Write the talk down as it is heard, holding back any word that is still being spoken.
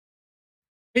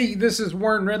Hey, this is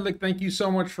Warren Redlick. Thank you so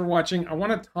much for watching. I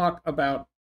want to talk about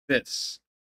this.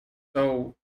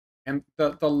 So, and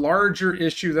the larger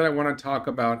issue that I want to talk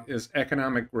about is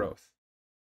economic growth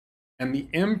and the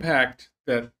impact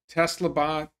that Tesla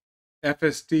bot,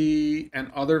 FSD, and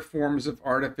other forms of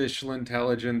artificial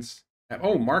intelligence have.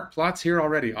 Oh, Mark Plot's here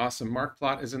already. Awesome. Mark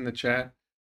Plot is in the chat.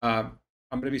 I'm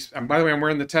going to be, by the way, I'm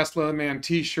wearing the Tesla Man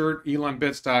t-shirt,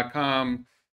 elonbits.com,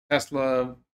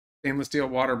 Tesla stainless steel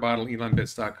water bottle,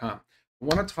 elonbits.com. I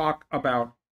want to talk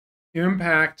about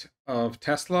impact of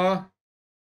Tesla,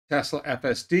 Tesla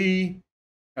FSD,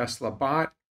 Tesla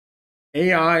bot,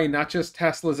 AI, not just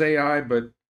Tesla's AI, but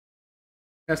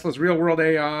Tesla's real world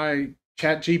AI,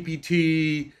 Chat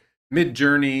GPT,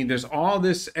 Midjourney. There's all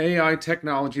this AI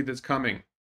technology that's coming.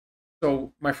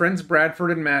 So my friends Bradford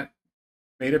and Matt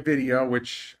made a video,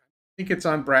 which I think it's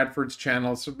on Bradford's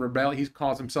channel. So he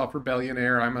calls himself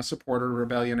Rebellionaire. I'm a supporter of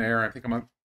Rebellionaire. I think I'm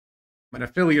an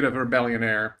affiliate of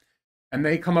Rebellionaire. And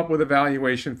they come up with a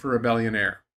valuation for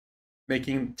Rebellionaire,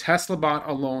 making Tesla bot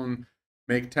alone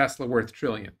make Tesla worth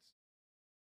trillions.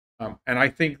 And I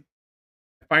think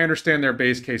if I understand their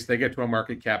base case, they get to a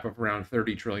market cap of around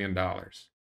 $30 trillion.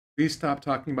 Please stop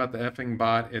talking about the effing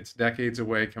bot. It's decades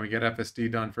away. Can we get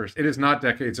FSD done first? It is not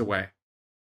decades away.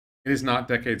 It is not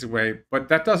decades away, but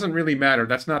that doesn't really matter.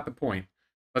 That's not the point.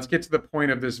 Let's get to the point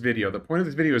of this video. The point of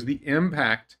this video is the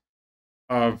impact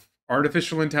of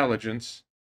artificial intelligence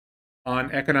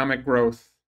on economic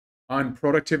growth, on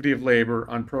productivity of labor,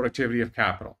 on productivity of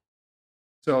capital.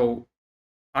 So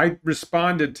I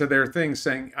responded to their thing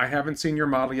saying, I haven't seen your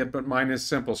model yet, but mine is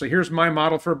simple. So here's my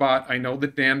model for bot. I know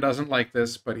that Dan doesn't like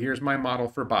this, but here's my model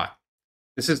for bot.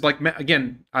 This is like,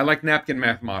 again, I like napkin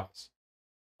math models.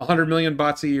 100 million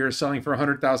bots a year selling for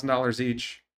 $100,000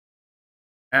 each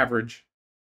average.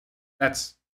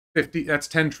 That's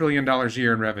 $10 trillion a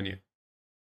year in revenue.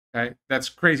 Okay, that's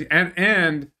crazy.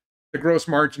 And the gross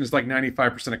margin is like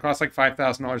 95%. It costs like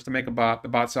 $5,000 to make a bot. The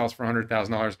bot sells for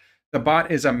 $100,000. The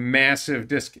bot is a massive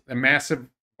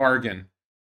bargain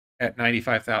at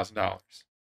 $95,000.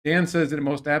 Dan says it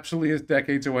most absolutely is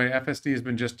decades away. FSD has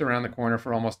been just around the corner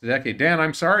for almost a decade. Dan,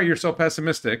 I'm sorry you're so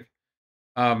pessimistic.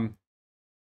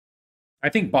 I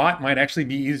think bot might actually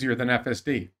be easier than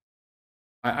FSD.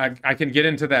 I can get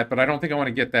into that, but I don't think I want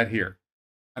to get that here.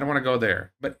 I don't want to go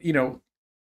there. But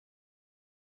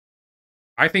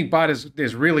I think bot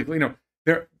is really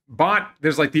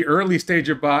there's like the early stage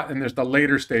of bot and there's the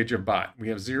later stage of bot. We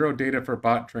have zero data for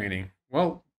bot training.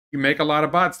 Well, you make a lot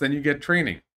of bots, then you get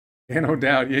training. Dan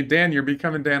O'Dowd. Dan, you're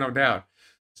becoming Dan O'Dowd.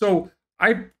 So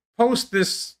I post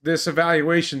this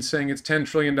evaluation saying it's $10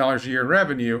 trillion a year in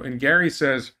revenue, and Gary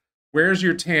says, where's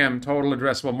your TAM, total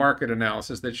addressable market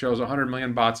analysis, that shows 100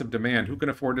 million bots of demand? Who can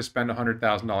afford to spend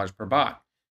 $100,000 per bot?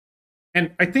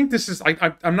 And I think this is,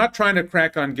 I'm not trying to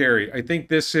crack on Gary. I think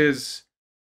this is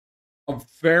a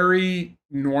very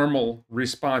normal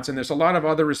response. And there's a lot of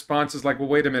other responses like, well,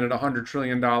 wait a minute, $100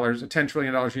 trillion, $10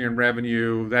 trillion a year in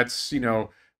revenue, that's,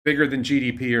 bigger than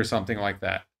GDP or something like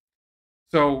that.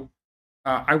 So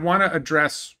I want to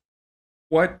address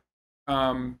what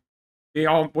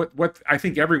what I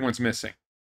think everyone's missing.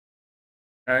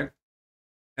 Okay,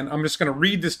 and I'm just going to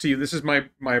read this to you. This is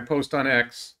my post on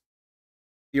X,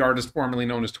 the artist formerly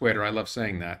known as Twitter. I love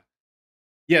saying that.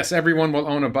 Yes, everyone will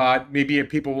own a bot. Maybe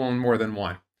people will own more than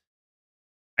one.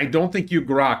 I don't think you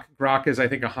grok. Grok is, I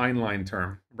think, a Heinlein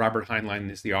term. Robert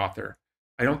Heinlein is the author.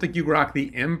 I don't think you grok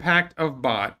the impact of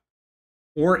bot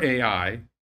or AI,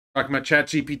 talking about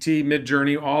ChatGPT,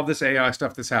 Midjourney, all this AI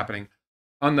stuff that's happening,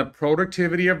 on the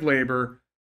productivity of labor,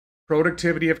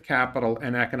 productivity of capital,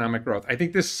 and economic growth. I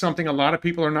think this is something a lot of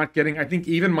people are not getting. I think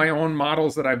even my own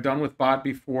models that I've done with bot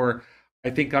before,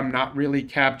 I think I'm not really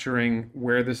capturing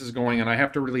where this is going, and I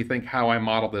have to really think how I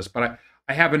model this. But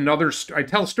I have I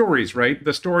tell stories, right?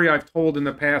 The story I've told in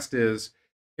the past is,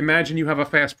 imagine you have a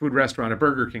fast food restaurant, a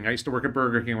Burger King. I used to work at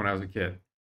Burger King when I was a kid.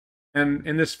 And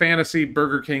in this fantasy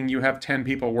Burger King, you have 10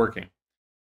 people working.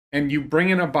 And you bring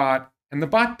in a bot, and the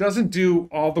bot doesn't do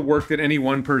all the work that any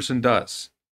one person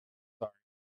does. Sorry.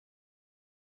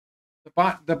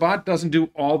 The bot doesn't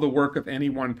do all the work of any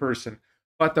one person,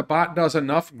 but the bot does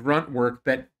enough grunt work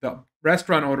that the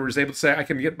restaurant owner is able to say, I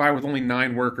can get by with only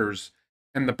 9 workers,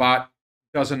 and the bot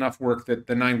does enough work that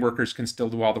the 9 workers can still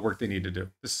do all the work they need to do.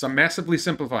 This is massively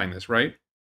simplifying this, right?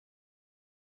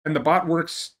 And the bot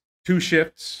works 2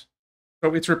 shifts.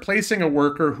 So it's replacing a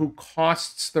worker who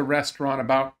costs the restaurant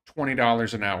about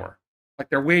 $20 an hour. Like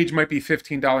their wage might be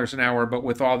 $15 an hour, but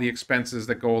with all the expenses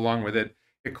that go along with it,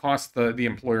 it costs the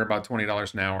employer about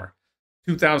 $20 an hour.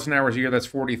 2,000 hours a year, that's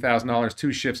 $40,000.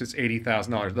 2 shifts, it's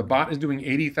 $80,000. The bot is doing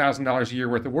 $80,000 a year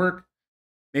worth of work.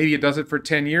 Maybe it does it for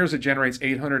 10 years. It generates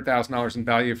 $800,000 in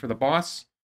value for the boss.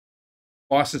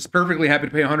 Boss is perfectly happy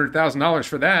to pay $100,000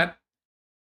 for that.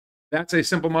 That's a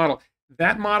simple model.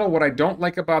 That model, what I don't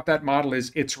like about that model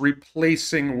is it's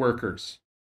replacing workers.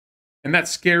 And that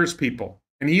scares people.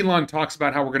 And Elon talks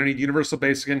about how we're going to need universal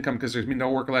basic income because there's no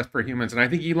work left for humans. And I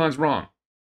think Elon's wrong.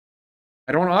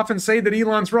 I don't often say that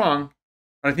Elon's wrong,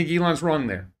 but I think Elon's wrong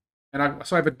there. And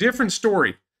so I have a different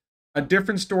story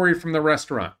from the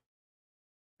restaurant.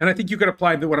 And I think you could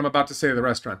apply what I'm about to say to the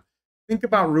restaurant. Think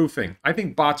about roofing. I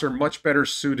think bots are much better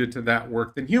suited to that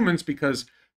work than humans because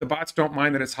the bots don't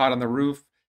mind that it's hot on the roof.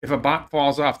 If a bot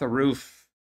falls off the roof,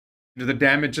 the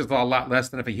damage is a lot less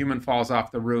than if a human falls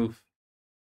off the roof.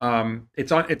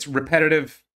 It's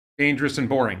repetitive, dangerous, and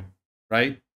boring,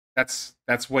 right? That's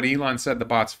what Elon said the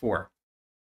bot's for.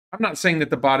 I'm not saying that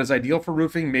the bot is ideal for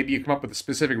roofing. Maybe you come up with a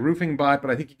specific roofing bot,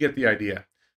 but I think you get the idea.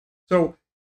 So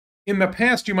in the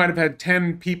past, you might have had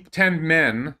 10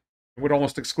 men, it would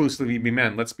almost exclusively be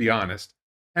men, let's be honest,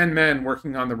 10 men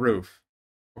working on the roof.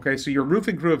 Okay, so your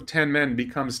roofing crew of 10 men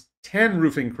becomes 10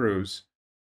 roofing crews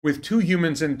with 2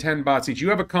 humans and 10 bots each. You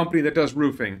have a company that does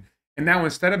roofing, and now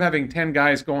instead of having 10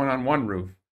 guys going on one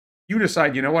roof, you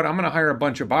decide, you know what, I'm going to hire a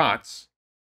bunch of bots.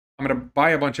 I'm going to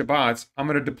buy a bunch of bots. I'm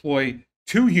going to deploy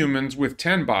 2 humans with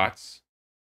 10 bots,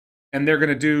 and they're going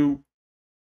to do,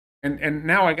 and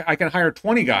now I can hire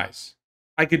 20 guys.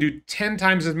 I could do 10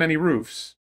 times as many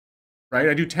roofs, right?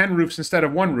 I do 10 roofs instead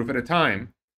of 1 roof at a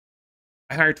time.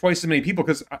 I hire twice as many people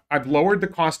because I've lowered the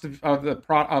cost of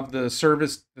the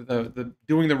service, the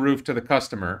doing the roof to the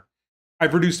customer.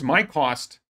 I've reduced my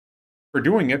cost for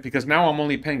doing it because now I'm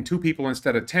only paying 2 people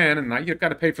instead of 10, and now you've got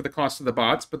to pay for the cost of the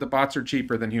bots, but the bots are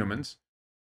cheaper than humans.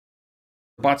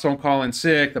 The bots don't call in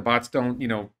sick. The bots don't,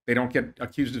 they don't get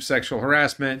accused of sexual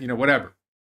harassment, whatever.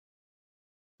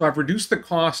 So I've reduced the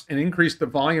cost and increased the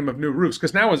volume of new roofs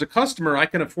because now as a customer, I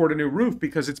can afford a new roof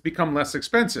because it's become less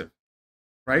expensive.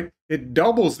 Right? It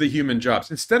doubles the human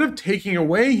jobs. Instead of taking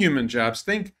away human jobs,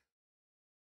 think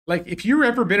like if you've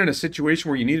ever been in a situation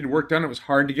where you needed work done, it was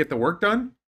hard to get the work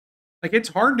done. Like it's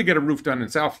hard to get a roof done in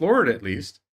South Florida, at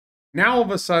least. Now, all of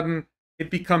a sudden,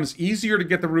 it becomes easier to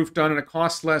get the roof done and it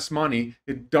costs less money.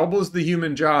 It doubles the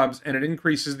human jobs and it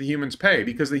increases the humans' pay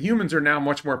because the humans are now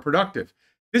much more productive.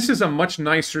 This is a much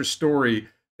nicer story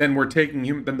than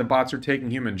the bots are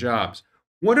taking human jobs.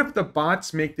 What if the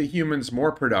bots make the humans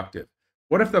more productive?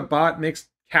 What if the bot makes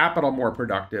capital more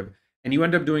productive and you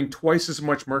end up doing twice as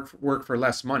much work for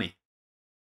less money?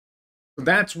 So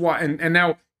that's why, and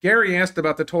now Gary asked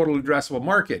about the total addressable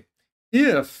market.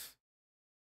 If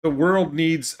the world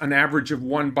needs an average of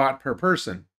 1 bot per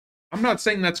person, I'm not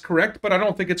saying that's correct, but I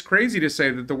don't think it's crazy to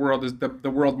say that the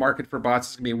world market for bots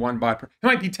is going to be 1 bot per, it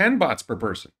might be 10 bots per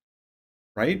person,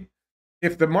 right?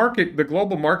 If the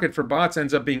global market for bots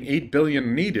ends up being 8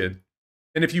 billion needed,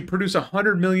 and if you produce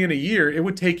 100 million a year, it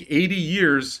would take 80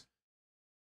 years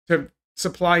to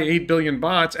supply 8 billion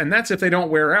bots. And that's if they don't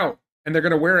wear out. And they're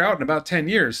going to wear out in about 10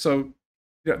 years. So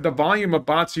the volume of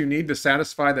bots you need to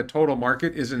satisfy the total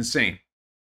market is insane.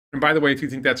 And by the way, if you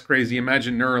think that's crazy,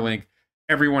 imagine Neuralink.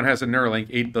 Everyone has a Neuralink,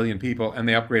 8 billion people, and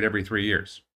they upgrade every 3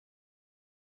 years.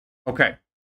 Okay.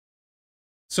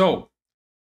 So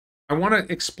I want to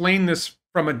explain this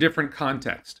from a different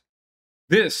context.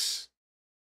 This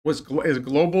is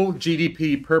global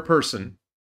GDP per person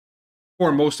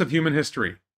for most of human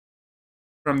history.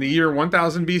 From the year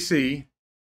 1000 BC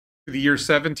to the year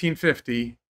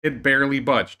 1750, it barely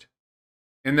budged.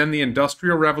 And then the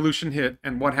Industrial Revolution hit,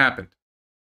 and what happened?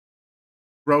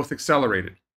 Growth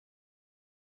accelerated.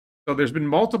 So there's been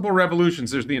multiple revolutions.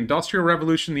 There's the Industrial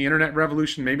Revolution, the Internet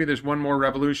Revolution, maybe there's one more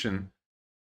revolution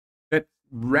that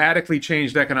radically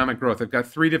changed economic growth. I've got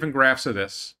 3 different graphs of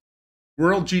this.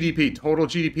 World GDP, total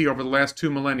GDP over the last 2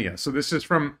 millennia. So this is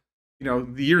from,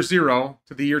 the year 0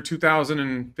 to the year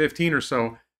 2015 or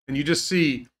so. And you just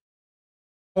see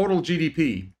total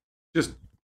GDP just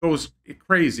goes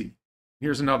crazy.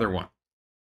 Here's another one.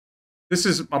 This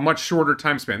is a much shorter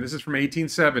time span. This is from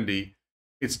 1870.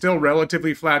 It's still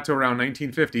relatively flat to around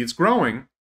 1950. It's growing.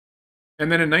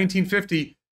 And then in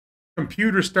 1950,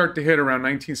 computers start to hit around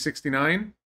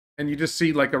 1969. And you just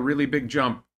see like a really big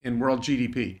jump in world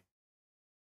GDP.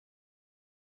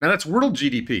 Now that's world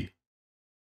GDP.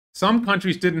 Some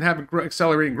countries didn't have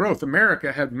accelerating growth.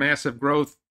 America had massive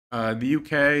growth. The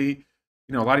UK,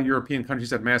 a lot of European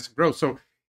countries had massive growth. So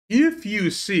if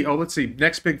you see, let's see,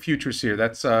 next big futures here.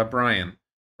 That's Brian.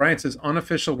 Brian says,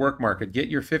 unofficial work market. Get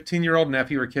your 15-year-old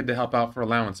nephew or kid to help out for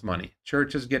allowance money.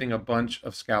 Church is getting a bunch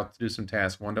of scouts to do some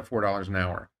tasks, $1 to $4 an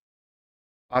hour.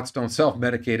 Bots don't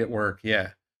self-medicate at work.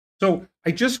 Yeah. So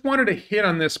I just wanted to hit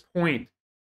on this point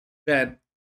that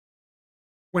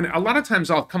when a lot of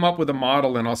times I'll come up with a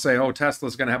model and I'll say, oh,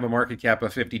 Tesla's going to have a market cap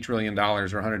of $50 trillion or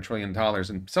 $100 trillion.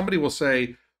 And somebody will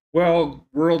say, well,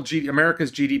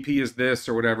 America's GDP is this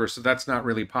or whatever, so that's not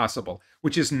really possible,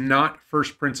 which is not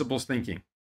first principles thinking.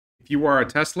 If you are a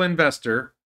Tesla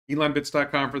investor,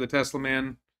 elonbits.com for the Tesla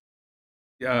man,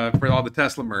 for all the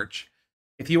Tesla merch.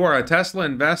 If you are a Tesla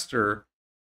investor,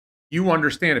 you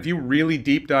understand, if you really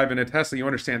deep dive into Tesla, you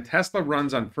understand Tesla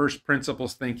runs on first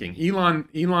principles thinking.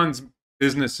 Elon's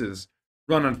businesses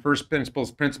run on first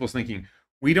principles thinking.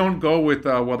 We don't go with,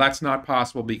 well, that's not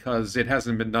possible because it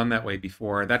hasn't been done that way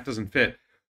before. That doesn't fit.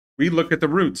 We look at the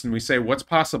roots and we say, what's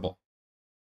possible?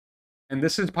 And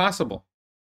this is possible.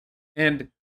 And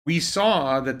we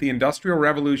saw that the Industrial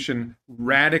Revolution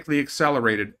radically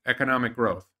accelerated economic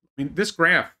growth. I mean, this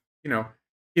graph,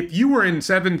 if you were in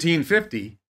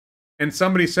 1750 and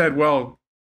somebody said, well,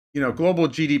 global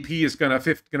GDP is going to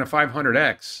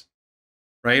 500x,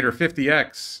 right, or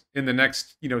 50x in the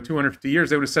next, 250 years,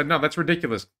 they would have said, no, that's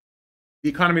ridiculous. The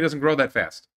economy doesn't grow that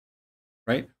fast,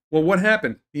 right? Well, what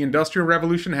happened? The Industrial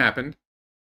Revolution happened,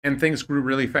 and things grew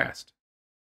really fast.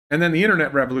 And then the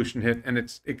Internet Revolution hit, and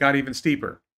it got even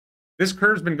steeper. This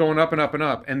curve's been going up and up and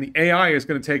up, and the AI is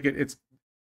going to take it.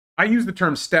 I use the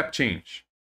term step change.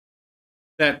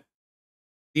 That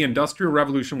the Industrial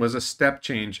Revolution was a step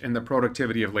change in the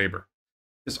productivity of labor.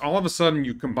 Because all of a sudden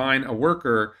you combine a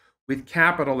worker with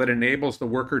capital that enables the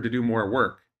worker to do more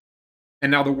work. And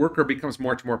now the worker becomes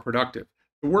much more productive.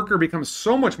 The worker becomes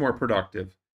so much more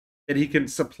productive that he can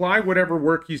supply whatever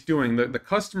work he's doing. The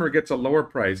customer gets a lower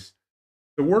price.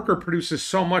 The worker produces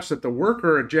so much that the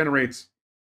worker generates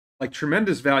like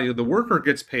tremendous value. The worker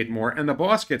gets paid more and the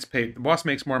boss gets paid. The boss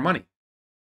makes more money.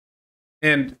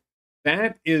 And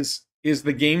that is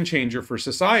the game changer for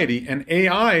society. And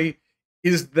AI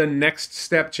is the next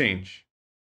step change.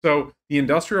 So the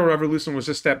Industrial Revolution was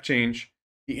a step change.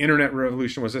 The Internet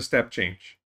Revolution was a step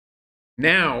change.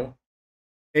 Now,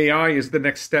 AI is the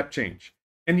next step change.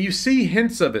 And you see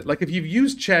hints of it. Like if you've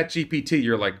used ChatGPT,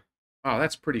 you're like, wow,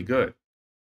 that's pretty good.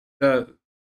 The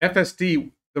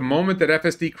FSD, the moment that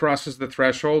FSD crosses the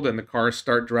threshold and the cars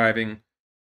start driving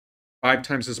 5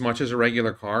 times as much as a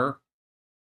regular car,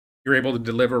 you're able to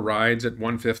deliver rides at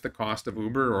 1/5 the cost of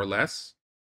Uber or less.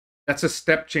 That's a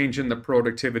step change in the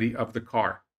productivity of the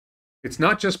car. It's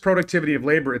not just productivity of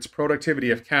labor, it's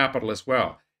productivity of capital as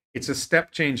well. It's a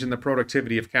step change in the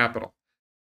productivity of capital.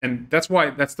 And that's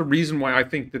the reason why I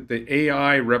think that the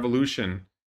AI revolution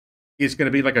is going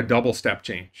to be like a double step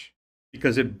change,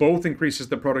 because it both increases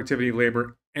the productivity of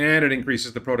labor and it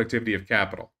increases the productivity of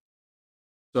capital.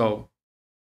 So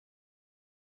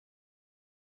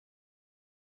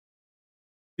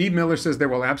Steve Miller says there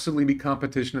will absolutely be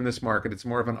competition in this market. It's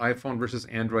more of an iPhone versus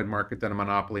Android market than a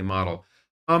monopoly model.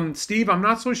 Steve, I'm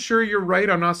not so sure you're right.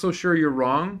 I'm not so sure you're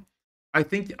wrong. I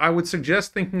think I would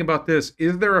suggest thinking about this.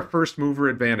 Is there a first mover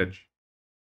advantage?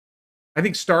 I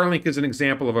think Starlink is an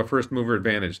example of a first mover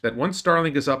advantage, that once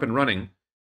Starlink is up and running,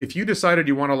 if you decided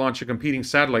you want to launch a competing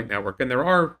satellite network, and there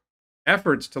are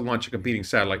efforts to launch a competing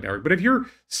satellite network, but if you're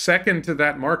second to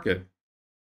that market,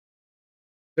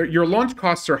 your launch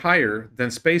costs are higher than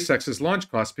SpaceX's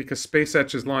launch costs because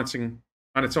SpaceX is launching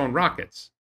on its own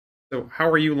rockets. So how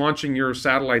are you launching your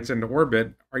satellites into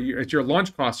orbit? As your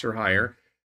launch costs are higher,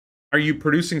 are you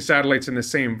producing satellites in the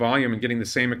same volume and getting the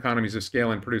same economies of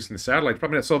scale and producing the satellites?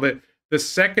 Probably not. So the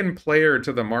second player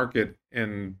to the market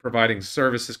in providing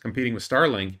services competing with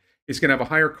Starlink is going to have a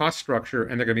higher cost structure,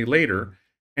 and they're going to be later,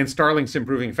 and Starlink's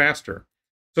improving faster.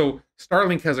 So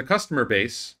Starlink has a customer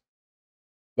base.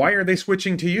 Why are they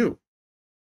switching to you?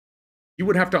 You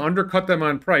would have to undercut them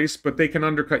on price, but they can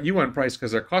undercut you on price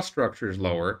because their cost structure is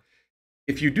lower.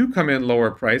 If you do come in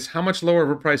lower price, how much lower of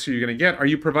a price are you going to get? Are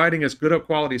you providing as good a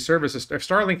quality service? If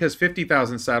Starlink has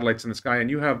 50,000 satellites in the sky and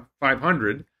you have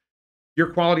 500, your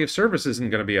quality of service isn't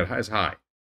going to be as high.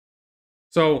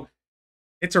 So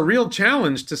it's a real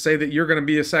challenge to say that you're going to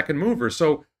be a second mover.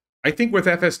 So I think with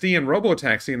FSD and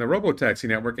Robotaxi and the Robotaxi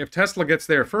network, if Tesla gets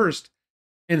there first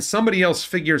and somebody else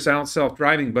figures out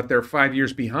self-driving, but they're 5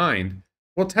 years behind,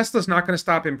 well, Tesla's not going to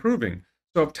stop improving.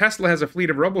 So if Tesla has a fleet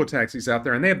of robotaxis out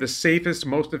there and they have the safest,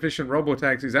 most efficient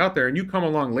robotaxis out there, and you come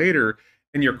along later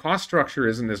and your cost structure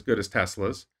isn't as good as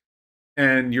Tesla's,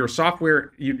 and your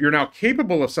software, you're now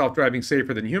capable of self-driving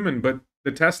safer than human, but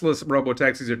the Tesla's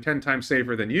robotaxis are 10 times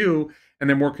safer than you, and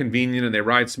they're more convenient and they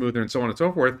ride smoother and so on and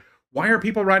so forth. Why are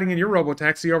people riding in your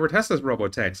robotaxi over Tesla's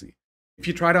robotaxi? If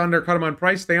you try to undercut them on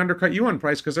price, they undercut you on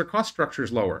price because their cost structure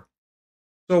is lower.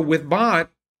 So with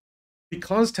Bot,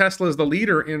 because Tesla is the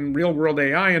leader in real-world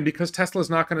AI, and because Tesla is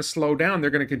not going to slow down, they're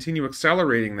going to continue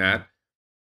accelerating that.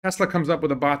 Tesla comes up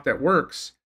with a bot that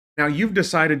works. Now you've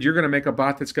decided you're going to make a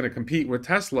bot that's going to compete with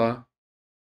Tesla.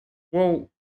 Well,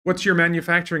 what's your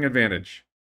manufacturing advantage?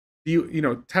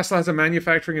 Tesla has a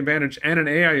manufacturing advantage and an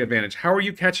AI advantage. How are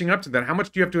you catching up to that? How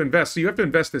much do you have to invest? So you have to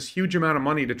invest this huge amount of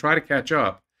money to try to catch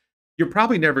up. You're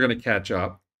probably never going to catch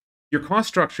up. Your cost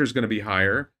structure is going to be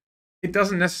higher. It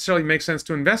doesn't necessarily make sense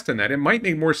to invest in that. It might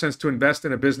make more sense to invest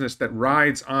in a business that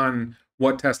rides on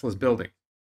what Tesla's building.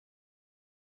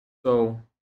 So,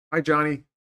 hi, Johnny.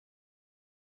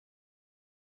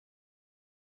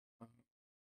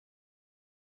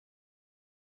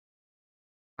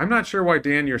 I'm not sure why,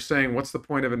 Dan, you're saying, what's the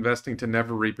point of investing to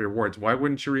never reap rewards? Why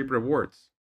wouldn't you reap rewards?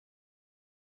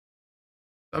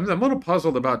 I'm a little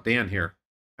puzzled about Dan here.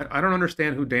 I don't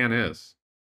understand who Dan is.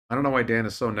 I don't know why Dan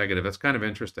is so negative. That's kind of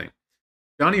interesting.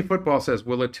 Johnny Football says,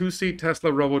 will a two-seat Tesla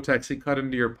Robotaxi cut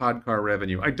into your pod car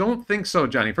revenue? I don't think so,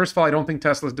 Johnny. First of all, I don't think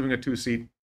Tesla's doing a two-seat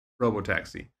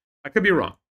Robotaxi. I could be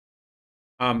wrong.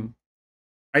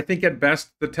 I think at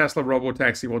best, the Tesla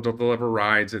Robotaxi will deliver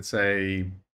rides at, say,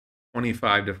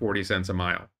 25 to 40 cents a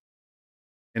mile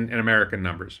in American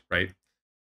numbers, right?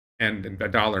 And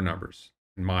dollar numbers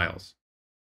in miles.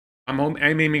 I'm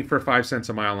aiming for 5 cents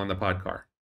a mile on the pod car.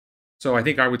 So I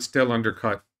think I would still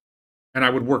undercut, and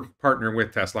I would partner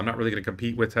with Tesla. I'm not really going to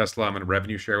compete with Tesla. I'm going to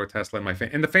revenue share with Tesla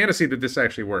in the fantasy that this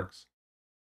actually works.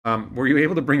 Were you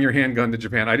able to bring your handgun to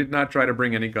Japan? I did not try to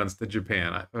bring any guns to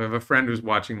Japan. I have a friend who's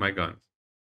watching my guns.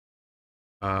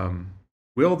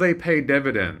 Will they pay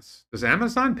dividends? Does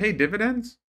Amazon pay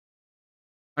dividends?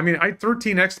 I mean, I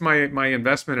 13x'd my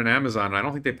investment in Amazon, and I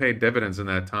don't think they paid dividends in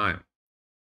that time.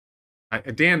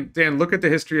 Dan, look at the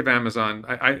history of Amazon.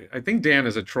 I think Dan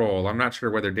is a troll. I'm not sure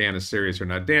whether Dan is serious or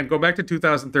not. Dan, go back to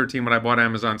 2013 when I bought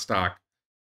Amazon stock.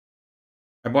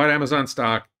 I bought Amazon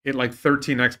stock. It like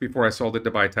 13x before I sold it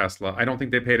to buy Tesla. I don't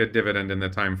think they paid a dividend in the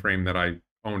time frame that I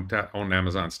owned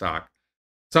Amazon stock.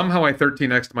 Somehow I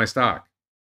 13x'd my stock.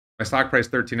 My stock price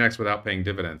 13x without paying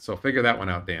dividends. So figure that one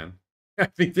out, Dan. I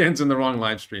think Dan's in the wrong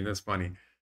live stream. That's funny.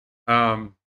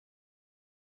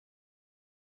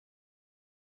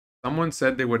 Someone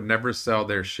said they would never sell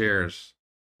their shares.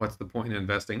 What's the point in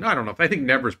investing? No, I don't know. I think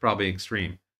never is probably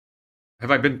extreme. Have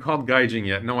I been called gaijin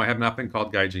yet? No, I have not been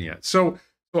called gaijin yet. So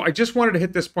I just wanted to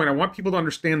hit this point. I want people to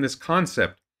understand this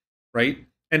concept, right?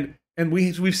 And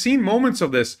we've seen moments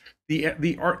of this.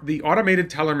 The automated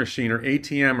teller machine, or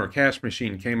ATM, or cash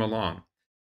machine came along.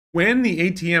 When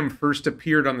the ATM first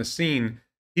appeared on the scene,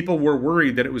 people were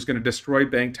worried that it was going to destroy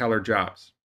bank teller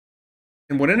jobs.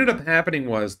 And what ended up happening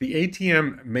was the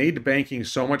ATM made banking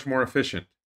so much more efficient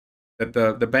that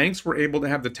the banks were able to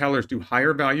have the tellers do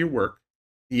higher value work.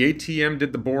 The ATM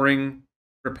did the boring,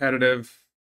 repetitive,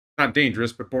 not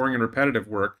dangerous, but boring and repetitive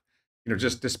work,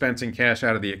 just dispensing cash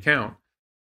out of the account.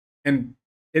 And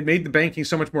it made the banking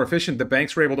so much more efficient. The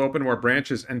banks were able to open more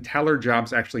branches, and teller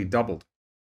jobs actually doubled,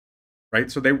 right?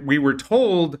 So we were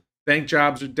told teller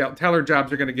jobs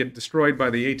are going to get destroyed by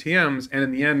the ATMs, and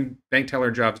in the end, bank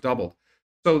teller jobs doubled.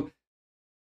 So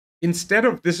instead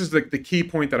of, this is the key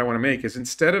point that I want to make, is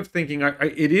instead of thinking,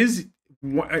 it is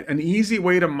an easy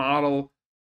way to model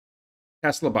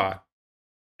Tesla bot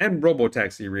and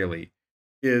Robotaxi really,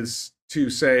 is to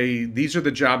say, these are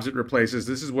the jobs it replaces,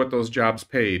 this is what those jobs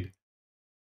paid,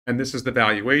 and this is the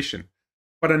valuation.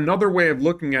 But another way of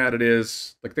looking at it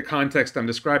is, like the context I'm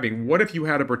describing, what if you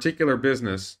had a particular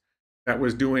business that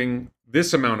was doing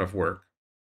this amount of work,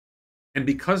 and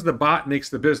because the bot makes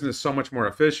the business so much more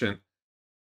efficient,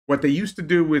 what they used to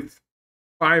do with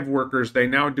 5 workers, they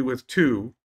now do with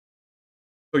 2.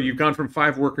 So you've gone from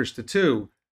 5 workers to 2,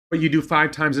 but you do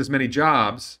 5 times as many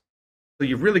jobs. So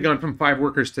you've really gone from 5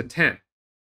 workers to 10.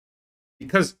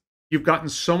 Because you've gotten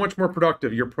so much more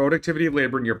productive, your productivity of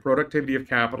labor and your productivity of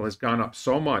capital has gone up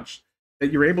so much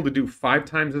that you're able to do 5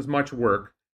 times as much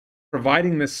work,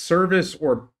 providing this service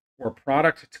or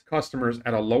product to customers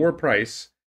at a lower price.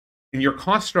 And your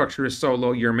cost structure is so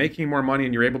low, you're making more money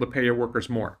and you're able to pay your workers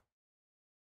more.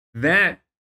 That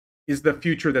is the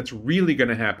future that's really going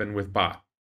to happen with bot.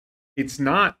 It's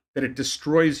not that it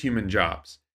destroys human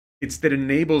jobs. It's that it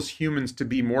enables humans to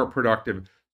be more productive.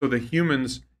 So the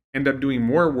humans end up doing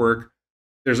more work.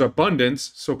 There's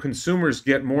abundance, so consumers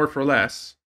get more for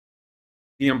less.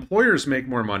 The employers make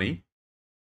more money,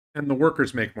 and the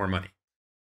workers make more money.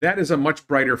 That is a much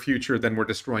brighter future than we're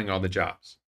destroying all the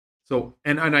jobs. So,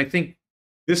 and I think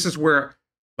this is where,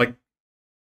 like,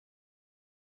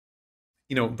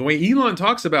 the way Elon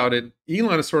talks about it,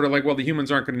 Elon is sort of like, well, the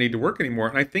humans aren't going to need to work anymore.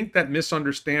 And I think that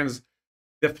misunderstands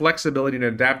the flexibility and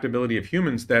adaptability of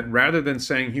humans, that rather than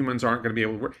saying humans aren't going to be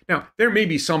able to work. Now, there may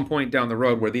be some point down the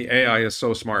road where the AI is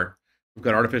so smart, we've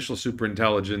got artificial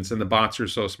superintelligence, and the bots are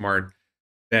so smart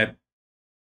that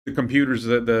the computers,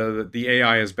 the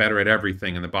AI is better at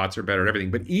everything, and the bots are better at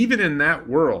everything. But even in that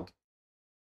world,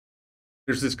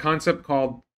 there's this concept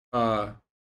called the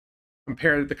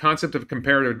concept of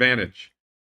comparative advantage.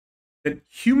 That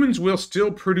humans will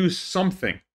still produce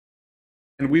something,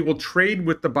 and we will trade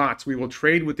with the bots, we will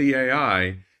trade with the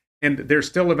AI, and there's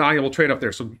still a valuable trade-off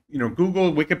there. So,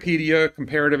 Google, Wikipedia,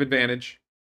 comparative advantage,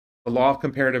 the law of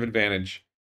comparative advantage.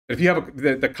 If you have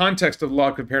the context of the law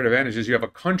of comparative advantage is you have a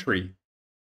country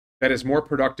that is more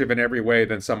productive in every way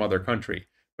than some other country.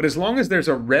 But as long as there's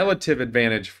a relative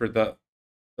advantage for the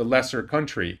lesser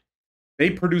country, they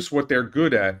produce what they're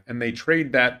good at, and they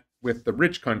trade that with the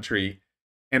rich country,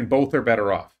 and both are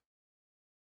better off.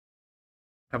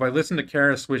 Have I listened to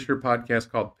Kara Swisher podcast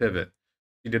called Pivot?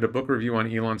 She did a book review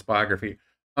on Elon's biography.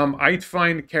 I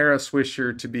find Kara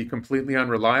Swisher to be completely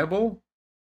unreliable.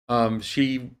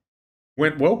 She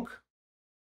went woke,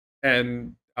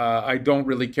 and I don't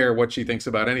really care what she thinks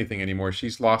about anything anymore.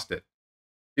 She's lost it.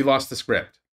 She lost the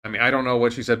script. I mean, I don't know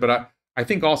what she said, but I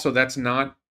think also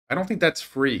I don't think that's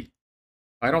free.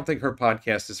 I don't think her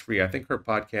podcast is free. I think her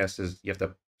podcast is, you have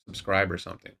to subscribe or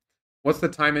something. What's the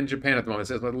time in Japan at the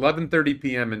moment? It says 11:30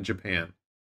 p.m. in Japan.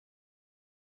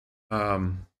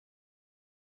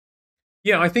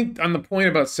 Yeah, I think on the point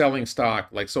about selling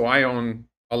stock, so I own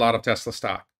a lot of Tesla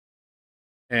stock.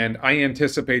 And I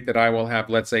anticipate that I will have,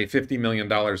 let's say, $50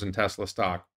 million in Tesla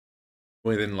stock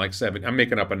within I'm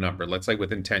making up a number, let's say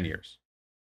within 10 years.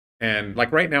 And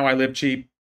right now I live cheap.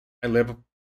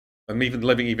 I'm even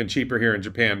living even cheaper here in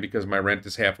Japan because my rent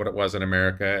is half what it was in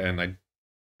America. And I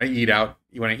eat out.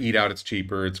 When I eat out, it's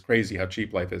cheaper. It's crazy how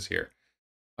cheap life is here.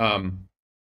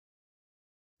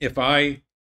 If I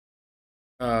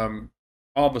all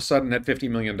of a sudden had $50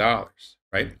 million,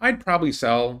 right, I'd probably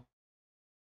sell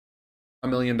 $1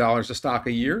 million of stock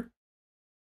a year,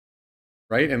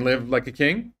 right, and live like a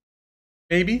king,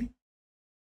 maybe.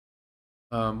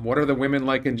 What are the women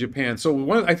like in Japan?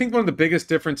 So I think one of the biggest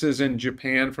differences in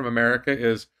Japan from America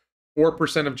is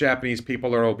 4% of Japanese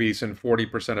people are obese and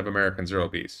 40% of Americans are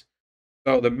obese.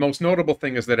 So the most notable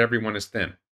thing is that everyone is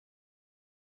thin.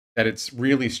 That it's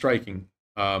really striking,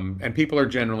 and people are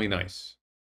generally nice.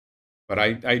 But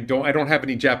I don't have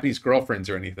any Japanese girlfriends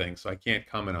or anything, so I can't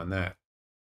comment on that.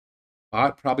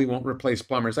 Bot probably won't replace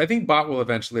plumbers. I think bot will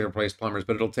eventually replace plumbers,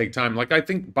 but it'll take time. I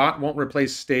think bot won't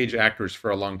replace stage actors for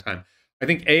a long time. I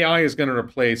think AI is going to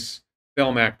replace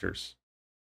film actors.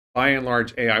 By and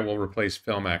large, AI will replace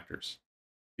film actors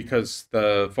because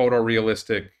the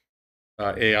photorealistic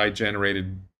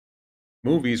AI-generated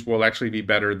movies will actually be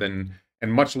better than,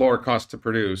 and much lower cost to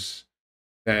produce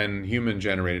than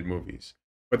human-generated movies.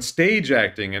 But stage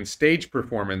acting and stage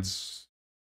performance,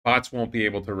 bots won't be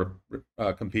able to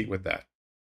compete with that.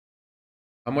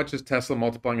 How much is Tesla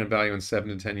multiplying in value in 7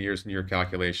 to 10 years in your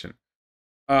calculation?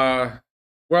 Well,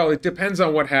 it depends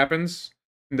on what happens.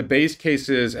 And the base case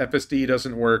is FSD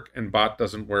doesn't work and bot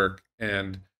doesn't work,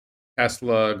 and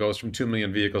Tesla goes from 2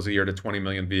 million vehicles a year to 20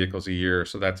 million vehicles a year.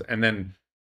 So and then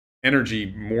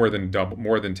energy more than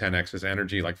 10x's,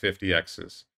 energy like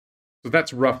 50x's. So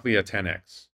that's roughly a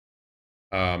 10x.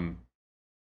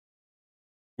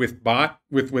 With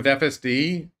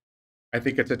FSD, I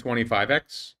think it's a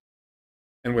 25x,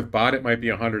 and with bot it might be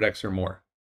 100x or more.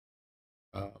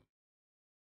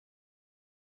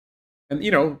 And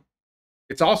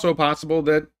it's also possible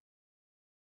that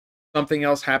something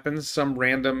else happens,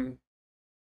 something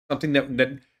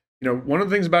that one of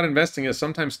the things about investing is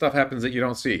sometimes stuff happens that you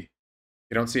don't see.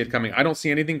 You don't see it coming. I don't see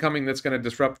anything coming that's going to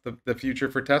disrupt the future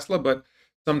for Tesla, but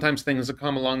sometimes things will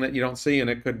come along that you don't see, and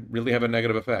it could really have a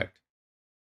negative effect.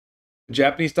 The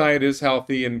Japanese diet is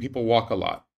healthy, and people walk a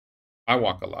lot. I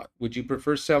walk a lot. Would you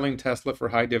prefer selling Tesla for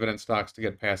high dividend stocks to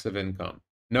get passive income?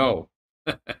 No.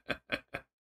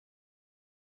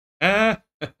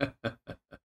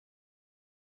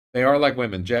 They are like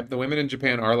women. The women in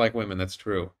Japan are like women. That's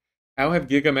true. How have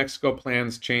Giga Mexico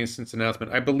plans changed since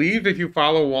announcement? I believe if you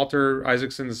follow Walter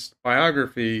Isaacson's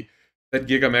biography, that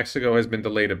Giga Mexico has been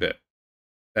delayed a bit.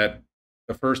 That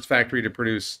the first factory to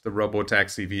produce the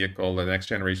robotaxi vehicle, the next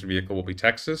generation vehicle, will be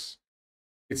Texas.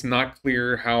 It's not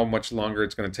clear how much longer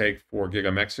it's going to take for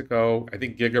Giga Mexico. I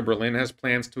think Giga Berlin has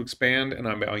plans to expand, and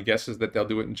my guess is that they'll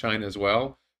do it in China as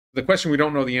well. The question we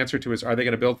don't know the answer to is, are they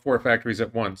going to build 4 factories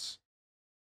at once?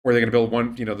 Or are they going to build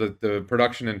one, the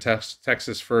production in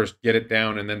Texas first, get it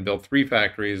down, and then build 3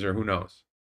 factories, or who knows?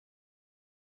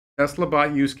 Tesla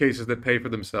bot use cases that pay for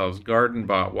themselves. Garden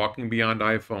bot, walking beyond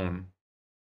iPhone.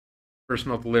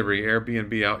 Personal delivery,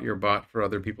 Airbnb out your bot for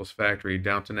other people's factory.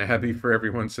 Downton Abbey for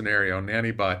everyone's scenario.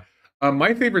 Nanny bot.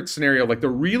 My favorite scenario,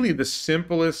 the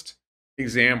simplest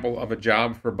example of a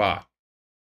job for bot,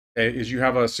 is you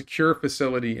have a secure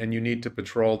facility and you need to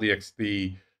patrol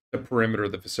the perimeter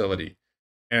of the facility.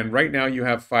 And right now you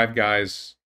have 5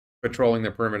 guys patrolling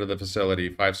the perimeter of the facility,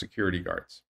 5 security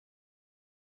guards.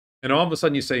 And all of a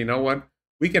sudden you say, you know what?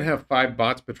 We can have 5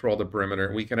 bots patrol the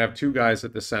perimeter. We can have 2 guys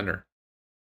at the center.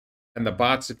 And the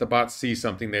bots, if the bots see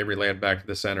something, they relay it back to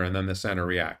the center, and then the center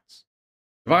reacts.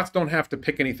 The bots don't have to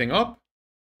pick anything up.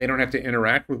 They don't have to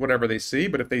interact with whatever they see.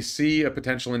 But if they see a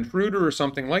potential intruder or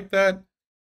something like that,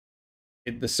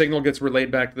 the signal gets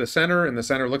relayed back to the center, and the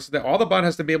center looks at that. All the bot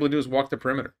has to be able to do is walk the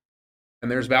perimeter. And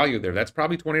there's value there. That's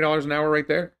probably $20 an hour right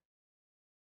there.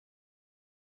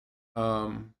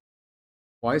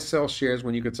 Why sell shares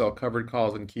when you could sell covered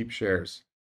calls and keep shares?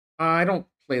 I don't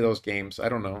play those games. I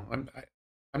don't know.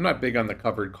 I'm not big on the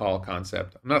covered call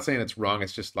concept. I'm not saying it's wrong.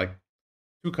 It's just like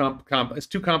it's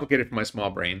too complicated for my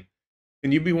small brain.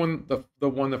 Can you be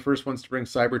the first ones to bring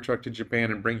Cybertruck to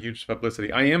Japan and bring huge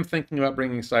publicity? I am thinking about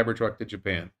bringing Cybertruck to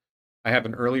Japan. I have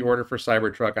an early order for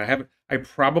Cybertruck. I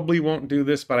probably won't do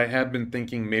this, but I have been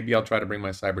thinking maybe I'll try to bring my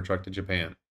Cybertruck to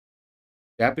Japan.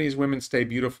 Japanese women stay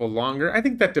beautiful longer. I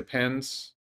think that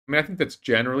depends. I mean, I think that's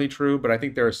generally true, but I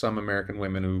think there are some American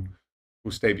women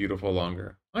who stay beautiful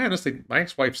longer. I honestly, my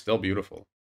ex-wife's still beautiful.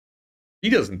 He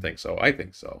doesn't think so. I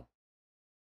think so.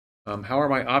 How are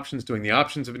my options doing? The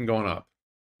options have been going up.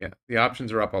 Yeah, the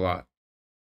options are up a lot.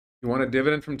 You want a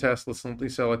dividend from Tesla, simply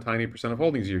sell a tiny percent of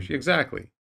holdings usually. Exactly.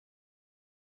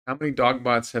 How many dog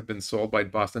bots have been sold by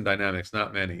Boston Dynamics?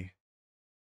 Not many.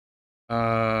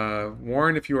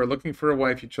 Warren, if you are looking for a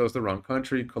wife, you chose the wrong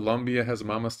country. Colombia has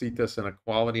mamacitas and a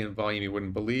quality and volume you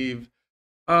wouldn't believe.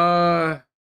 I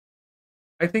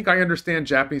think I understand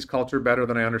Japanese culture better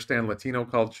than I understand Latino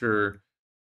culture.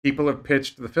 People have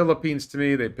pitched the Philippines to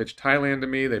me. They pitched Thailand to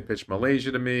me. They pitched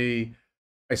Malaysia to me.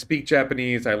 I speak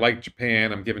Japanese. I like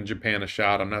Japan. I'm giving Japan a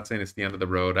shot. I'm not saying it's the end of the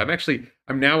road. I've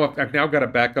now got a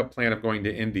backup plan of going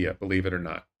to India, believe it or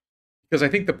not. Because I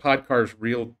think the Podcar's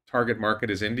real target market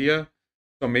is India.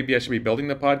 So maybe I should be building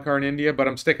the Podcar in India, but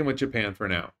I'm sticking with Japan for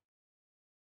now.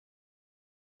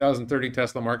 2030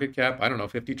 Tesla market cap, I don't know,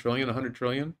 50 trillion, 100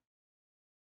 trillion.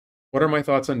 What are my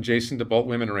thoughts on Jason DeBolt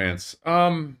women rants?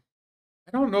 I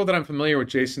don't know that I'm familiar with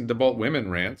Jason DeBolt women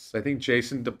rants. I think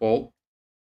Jason DeBolt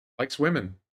likes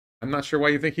women. I'm not sure why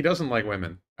you think he doesn't like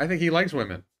women. I think he likes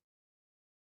women.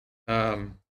 I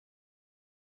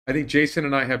think Jason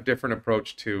and I have different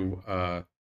approach to the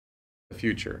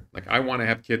future. Like, I want to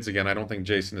have kids again. I don't think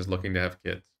Jason is looking to have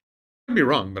kids. I could be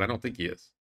wrong, but I don't think he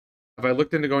is. Have I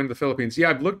looked into going to the Philippines? Yeah,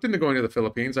 I've looked into going to the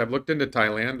Philippines. I've looked into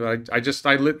Thailand.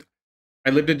 I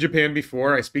lived in Japan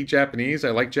before. I speak Japanese. I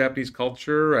like Japanese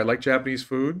culture. I like Japanese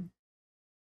food.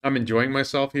 I'm enjoying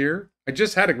myself here. I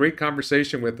just had a great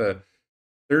conversation with a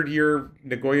third-year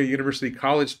Nagoya University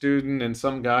college student and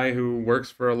some guy who works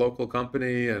for a local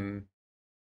company, and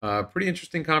pretty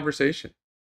interesting conversation.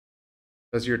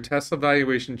 Does your Tesla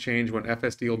valuation change when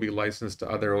FSD will be licensed to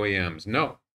other OEMs?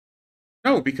 No.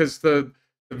 No, because the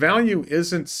value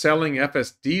isn't selling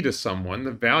FSD to someone.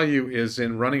 The value is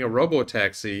in running a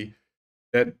robotaxi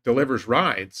that delivers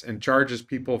rides and charges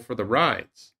people for the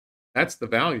rides. That's the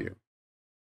value.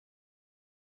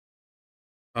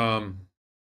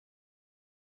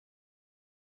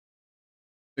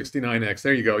 69x.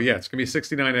 There you go. Yeah, it's going to be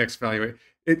 69x value.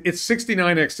 It's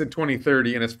 69x in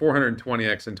 2030, and it's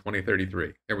 420x in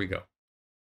 2033. There we go.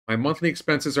 My monthly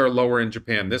expenses are lower in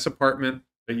Japan. This apartment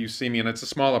that you see me in, it's a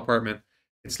small apartment.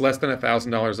 It's less than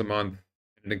 $1,000 a month.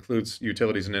 It includes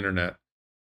utilities and internet.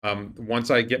 Once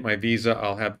I get my visa,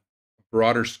 I'll have a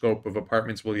broader scope of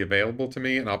apartments will be available to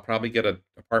me, and I'll probably get an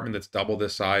apartment that's double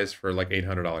this size for like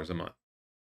 $800 a month.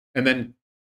 And then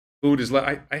food is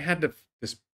I had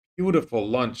this beautiful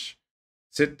lunch,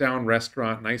 sit-down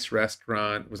restaurant, nice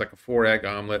restaurant. It was like a 4-egg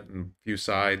omelet and a few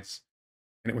sides.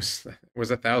 And it was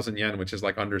 1,000 yen, which is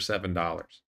like under $7.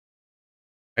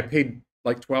 I paid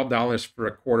like $12 for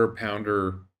a quarter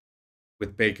pounder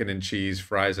with bacon and cheese,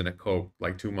 fries, and a Coke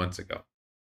like 2 months ago.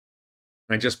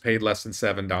 I just paid less than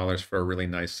 $7 for a really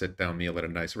nice sit-down meal at a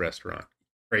nice restaurant.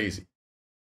 Crazy.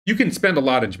 You can spend a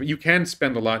lot in Japan. You can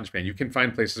spend a lot in Japan. You can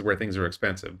find places where things are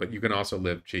expensive, but you can also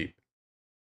live cheap.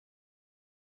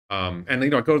 And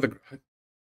go to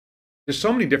there's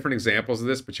so many different examples of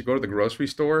this, but you go to the grocery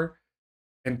store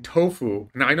and tofu.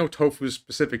 Now I know tofu is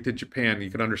specific to Japan. You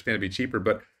can understand it'd be cheaper,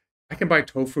 but I can buy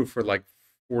tofu for like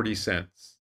 40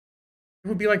 cents. It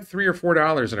would be like $3 or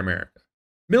 $4 in America.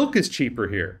 Milk is cheaper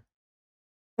here.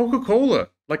 Coca-Cola,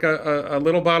 like a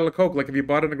little bottle of Coke. Like if you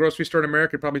bought it in a grocery store in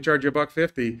America, it'd probably charge you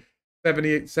 $1.50.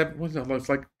 78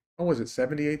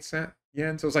 cent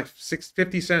yen? So it's like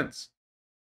 50 cents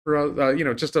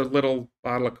for just a little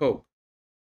bottle of Coke.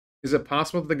 Is it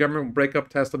possible that the government will break up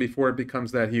Tesla before it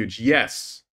becomes that huge?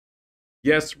 Yes.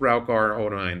 Yes,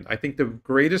 Raukar09. I think the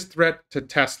greatest threat to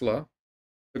Tesla,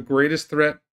 the greatest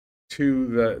threat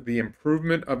to the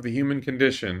improvement of the human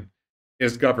condition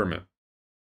is government.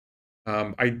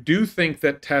 I do think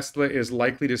that Tesla is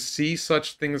likely to see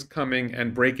such things coming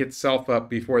and break itself up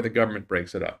before the government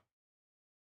breaks it up.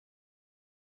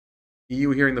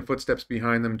 EU hearing the footsteps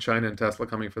behind them, China and Tesla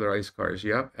coming for their ICE cars.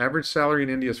 Yep. Average salary in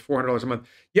India is $400 a month.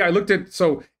 Yeah, I looked at,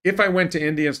 so if I went to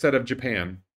India instead of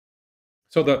Japan,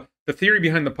 so the theory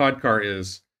behind the pod car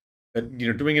is that,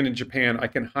 doing it in Japan, I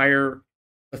can hire,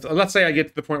 let's say I get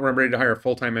to the point where I'm ready to hire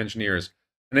full-time engineers.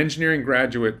 An engineering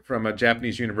graduate from a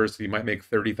Japanese university might make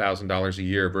 $30,000 a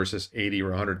year versus $80,000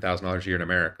 or $100,000 a year in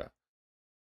America.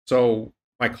 So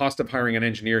my cost of hiring an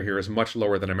engineer here is much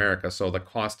lower than America, so the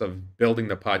cost of building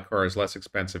the pod car is less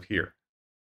expensive here.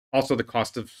 Also, the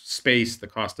cost of space, the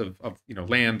cost of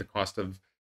land, the cost of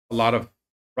a lot of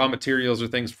raw materials or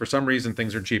things. For some reason,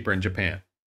 things are cheaper in Japan.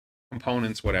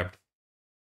 Components, whatever.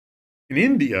 In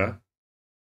India,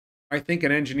 I think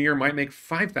an engineer might make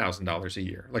 $5,000 a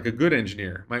year. Like a good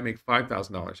engineer might make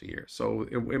 $5,000 a year. So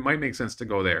it might make sense to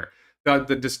go there.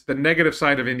 The negative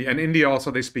side of India, and India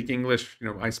also, they speak English.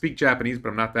 I speak Japanese, but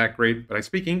I'm not that great. But I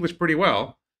speak English pretty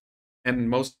well. And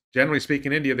most, generally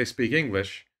speaking, in India, they speak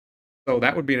English. So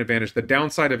that would be an advantage. The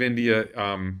downside of India,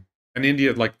 and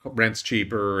India, like, rent's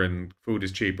cheaper and food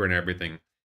is cheaper and everything.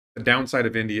 The downside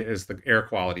of India is the air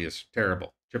quality is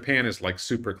terrible. Japan is like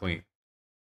super clean.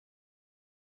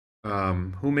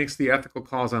 Who makes the ethical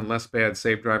calls on less bad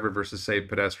safe driver versus safe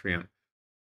pedestrian?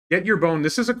 Get your bone.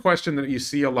 This is a question that you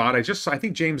see a lot. I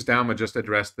think James Dowma just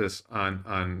addressed this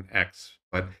on X,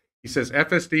 but he says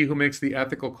FSD, who makes the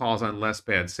ethical calls on less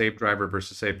bad safe driver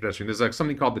versus safe pedestrian. There's like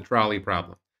something called the trolley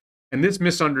problem, and this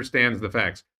misunderstands the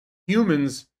facts.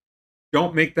 Humans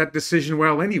don't make that decision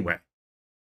well anyway.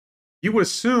 You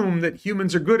assume that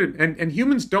humans are good at, and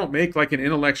humans don't make like an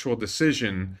intellectual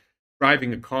decision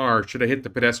driving a car. Should I hit the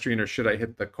pedestrian or should I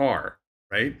hit the car,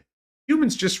 right?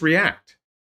 Humans just react.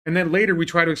 And then later we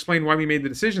try to explain why we made the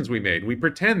decisions we made. We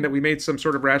pretend that we made some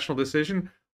sort of rational decision.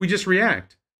 We just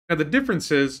react. Now the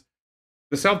difference is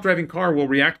the self-driving car will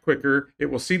react quicker.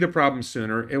 It will see the problem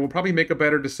sooner. It will probably make a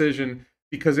better decision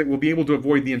because it will be able to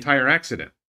avoid the entire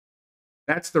accident.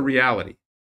 That's the reality.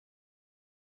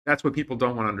 That's what people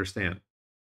don't want to understand.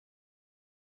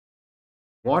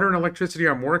 Water and electricity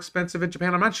are more expensive in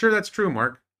Japan. I'm not sure that's true,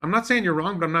 Mark. I'm not saying you're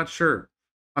wrong, but I'm not sure.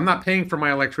 I'm not paying for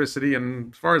my electricity,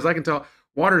 and as far as I can tell,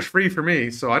 water's free for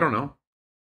me, so I don't know.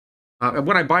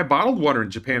 When I buy bottled water in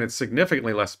Japan, it's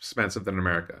significantly less expensive than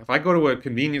America. If I go to a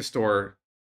convenience store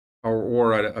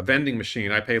or a vending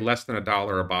machine, I pay less than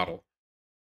 $1 a bottle.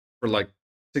 For like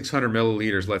 600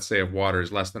 milliliters, let's say, of water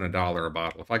is less than $1 a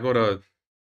bottle. If I go to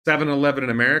 7-Eleven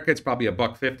in America, it's probably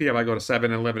 $1.50. If I go to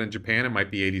 7-Eleven in Japan, it might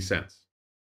be 80 cents.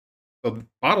 So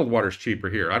bottled water is cheaper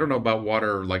here. I don't know about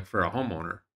water like for a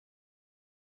homeowner.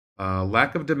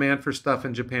 Lack of demand for stuff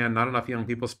in Japan. Not enough young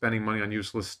people spending money on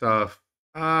useless stuff.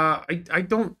 I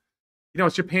don't,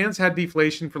 Japan's had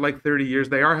deflation for like 30 years.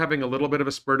 They are having a little bit of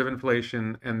a spurt of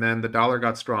inflation, and then the dollar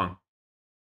got strong.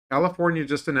 California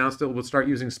just announced it will start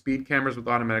using speed cameras with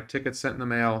automatic tickets sent in the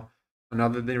mail.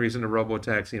 Another reason to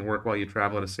robo-taxi and work while you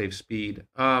travel at a safe speed.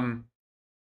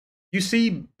 You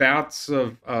see bouts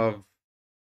of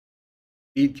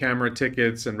speed camera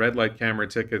tickets and red light camera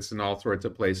tickets in all sorts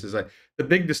of places. The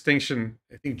big distinction,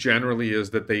 I think, generally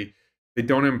is that they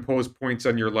don't impose points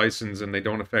on your license and they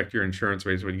don't affect your insurance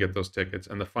rates when you get those tickets,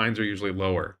 and the fines are usually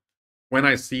lower. When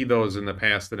I see those in the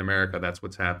past in America, that's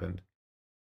what's happened.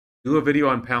 Do a video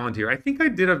on Palantir. I think I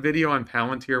did a video on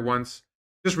Palantir once.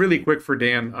 Just really quick for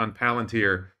Dan on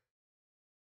Palantir.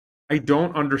 I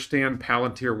don't understand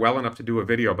Palantir well enough to do a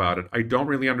video about it. I don't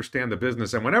really understand the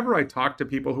business. And whenever I talk to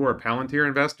people who are Palantir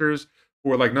investors,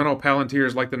 who are like, no, Palantir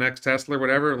is like the next Tesla or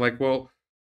whatever, like, well,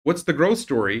 what's the growth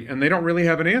story? And they don't really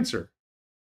have an answer.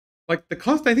 Like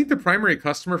I think the primary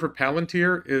customer for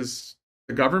Palantir is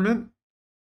the government.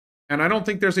 And I don't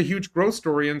think there's a huge growth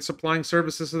story in supplying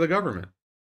services to the government.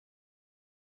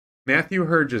 Matthew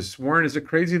Herges, Warren, is it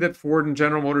crazy that Ford and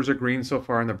General Motors are green so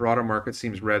far and the broader market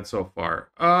seems red so far?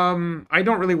 I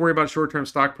don't really worry about short-term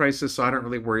stock prices, so I don't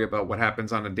really worry about what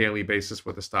happens on a daily basis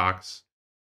with the stocks.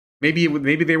 Maybe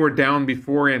they were down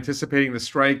before anticipating the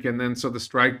strike, and then so the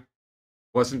strike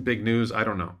wasn't big news. I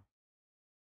don't know.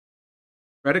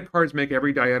 Credit cards make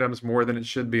everyday items more than it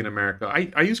should be in America.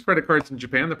 I use credit cards in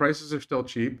Japan. The prices are still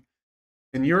cheap.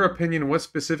 In your opinion, what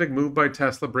specific move by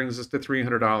Tesla brings us to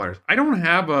 $300? I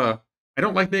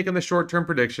don't like making the short-term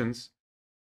predictions.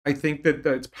 I think that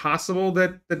it's possible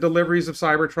that the deliveries of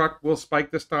Cybertruck will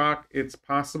spike the stock. It's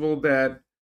possible that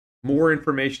more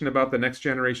information about the next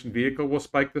generation vehicle will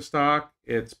spike the stock.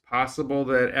 It's possible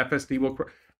that FSD will.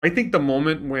 I think the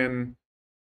moment when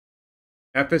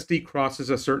FSD crosses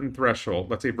a certain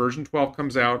threshold, let's say version 12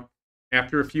 comes out,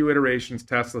 after a few iterations,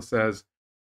 Tesla says,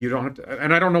 you don't have to,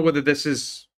 and I don't know whether this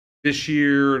is this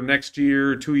year, next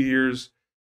year, 2 years.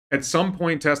 At some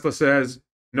point, Tesla says,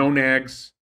 no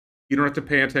nags, you don't have to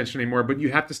pay attention anymore, but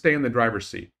you have to stay in the driver's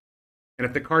seat. And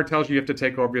if the car tells you you have to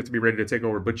take over, you have to be ready to take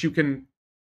over. But you can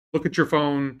look at your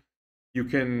phone, you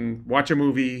can watch a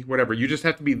movie, whatever. You just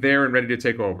have to be there and ready to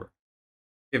take over.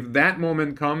 If that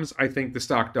moment comes, I think the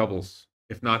stock doubles,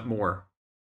 if not more.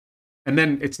 And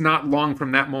then it's not long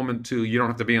from that moment to you don't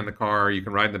have to be in the car, you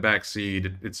can ride in the back seat,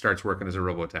 it starts working as a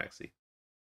robo-taxi.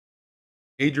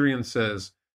 Adrian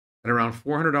says, at around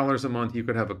 $400 a month, you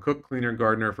could have a cook, cleaner,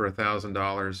 gardener for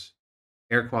 $1,000.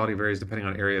 Air quality varies depending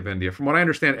on area of India. From what I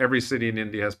understand, every city in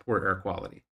India has poor air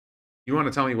quality. You want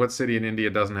to tell me what city in India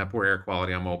doesn't have poor air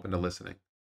quality? I'm open to listening.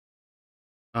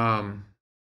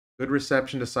 Good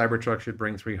reception to Cybertruck should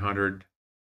bring 300.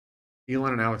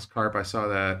 Elon and Alex Karp, I saw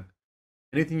that.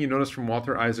 Anything you noticed from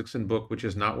Walter Isaacson book which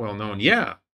is not well known?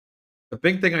 Yeah. The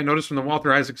big thing I noticed from the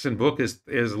Walter Isaacson book is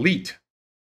LEAT.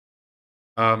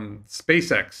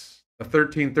 SpaceX, the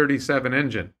 1337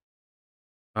 engine.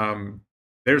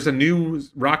 There's a new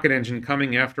rocket engine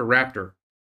coming after Raptor,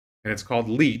 and it's called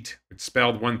LEAT. It's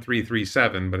spelled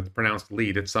 1337, but it's pronounced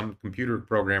LEAT. It's some computer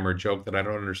programmer joke that I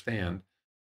don't understand.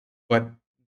 But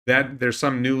there's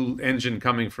some new engine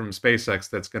coming from SpaceX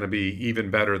that's going to be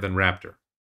even better than Raptor.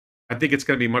 I think it's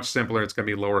going to be much simpler. It's going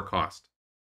to be lower cost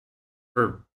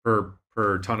per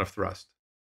ton of thrust.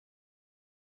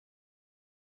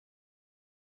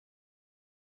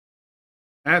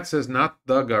 Pat says, not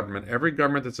the government. Every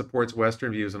government that supports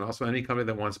Western views and also any company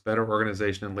that wants better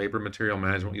organization and labor material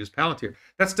management will use Palantir.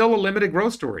 That's still a limited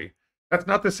growth story. That's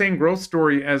not the same growth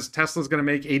story as Tesla's going to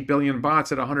make 8 billion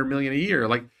bots at 100 million a year.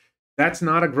 Like, that's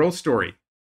not a growth story.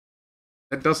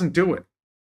 That doesn't do it.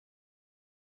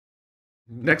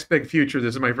 Next big future,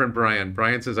 this is my friend Brian.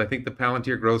 Brian says, I think the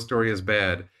Palantir growth story is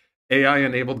bad.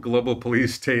 AI-enabled global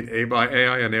police state,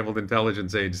 AI-enabled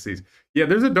intelligence agencies. Yeah,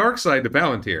 there's a dark side to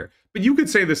Palantir. But you could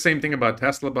say the same thing about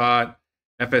TeslaBot,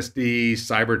 FSD,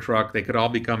 Cybertruck. They could all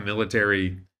become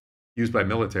military, used by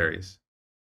militaries.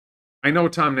 I know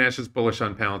Tom Nash is bullish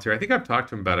on Palantir. I think I've talked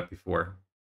to him about it before.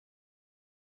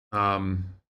 I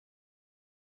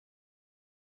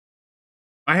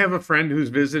have a friend who's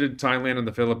visited Thailand and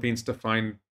the Philippines to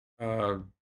find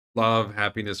love,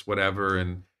 happiness, whatever,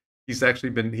 and he's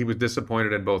actually he was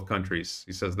disappointed in both countries.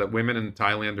 He says that women in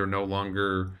Thailand are no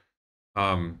longer,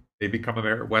 they become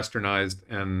westernized,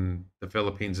 and the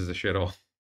Philippines is a shithole.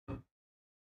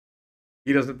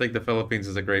 He doesn't think the Philippines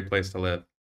is a great place to live.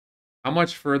 How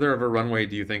much further of a runway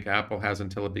do you think Apple has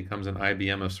until it becomes an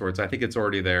IBM of sorts? I think it's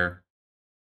already there.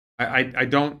 I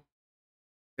don't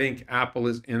think Apple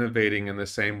is innovating in the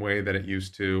same way that it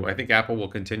used to. I think Apple will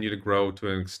continue to grow to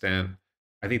an extent.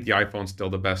 I think the iPhone's still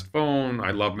the best phone.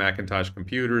 I love Macintosh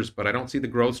computers, but I don't see the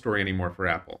growth story anymore for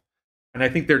Apple. And I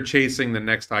think they're chasing the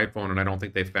next iPhone, and I don't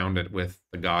think they found it with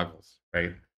the goggles,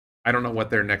 right? I don't know what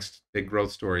their next big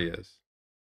growth story is.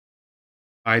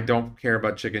 I don't care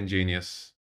about Chicken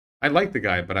Genius. I like the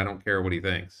guy, but I don't care what he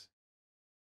thinks.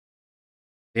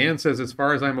 Dan says, as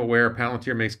far as I'm aware,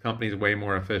 Palantir makes companies way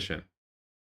more efficient.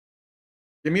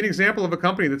 Give me an example of a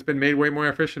company that's been made way more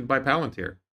efficient by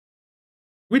Palantir.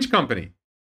 Which company?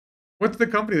 What's the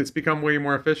company that's become way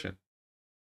more efficient?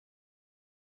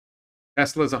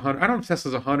 Tesla's 100. I don't know if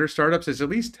Tesla's 100 startups. It's at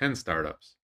least 10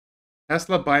 startups.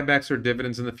 Tesla buybacks or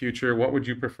dividends in the future. What would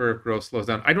you prefer if growth slows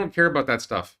down? I don't care about that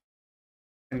stuff.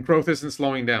 And growth isn't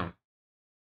slowing down.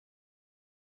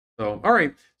 So, all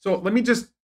right. So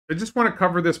I just want to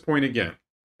cover this point again.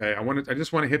 Okay. I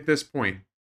just want to hit this point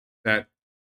that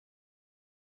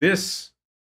this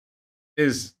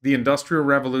is the Industrial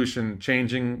Revolution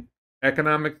changing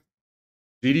economic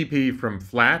GDP from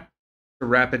flat to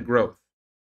rapid growth.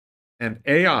 And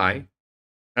AI,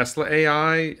 Tesla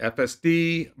AI,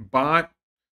 FSD, Bot,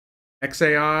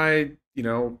 XAI,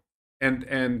 and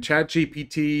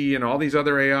ChatGPT and all these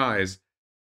other AIs,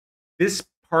 this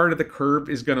part of the curve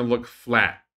is going to look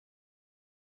flat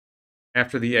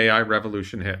after the AI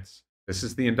revolution hits. This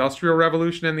is the Industrial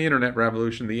Revolution and the Internet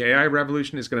Revolution. The AI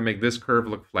revolution is going to make this curve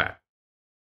look flat.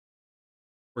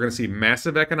 We're going to see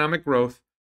massive economic growth.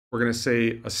 We're going to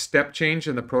see a step change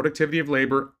in the productivity of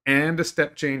labor and a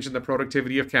step change in the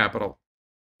productivity of capital.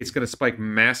 It's going to spike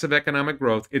massive economic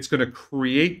growth. It's going to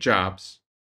create jobs.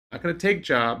 Not going to take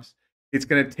jobs. It's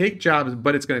going to take jobs,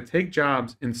 but it's going to take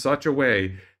jobs in such a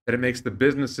way that it makes the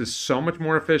businesses so much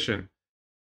more efficient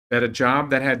that a job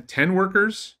that had 10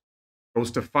 workers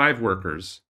goes to 5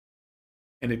 workers,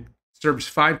 and it serves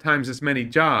 5 times as many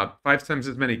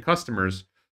customers,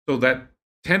 so that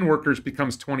 10 workers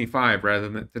becomes 25 rather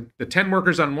than the 10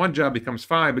 workers on one job becomes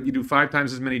 5, but you do 5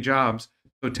 times as many jobs,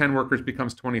 so 10 workers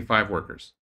becomes 25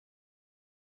 workers.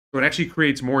 So it actually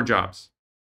creates more jobs.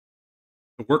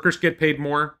 The workers get paid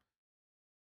more,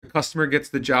 the customer gets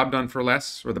the job done for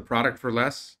less or the product for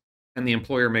less, and the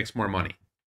employer makes more money.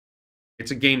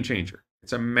 It's a game changer.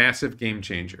 It's a massive game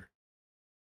changer.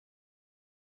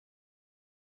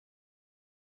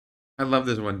 I love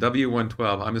this one.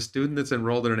 W112. I'm a student that's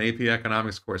enrolled in an AP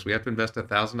economics course. We have to invest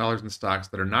 $1,000 in stocks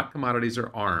that are not commodities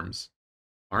or arms.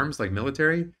 Arms like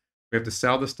military? We have to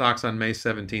sell the stocks on May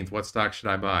 17th. What stock should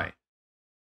I buy?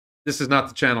 This is not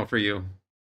the channel for you.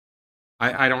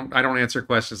 I don't answer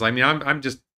questions. I mean, I'm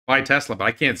just buy Tesla, but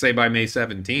I can't say by May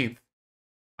 17th.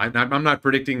 I'm not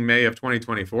predicting May of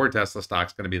 2024 Tesla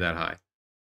stock's going to be that high.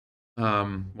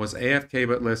 Was AFK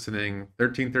but listening.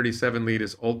 1337 lead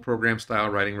is old program style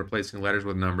writing, replacing letters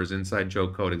with numbers, inside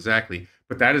joke code. Exactly.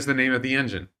 But that is the name of the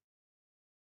engine.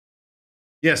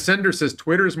 Yes, Sender says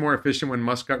Twitter is more efficient when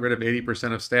Musk got rid of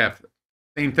 80% of staff.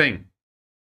 Same thing.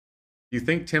 Do you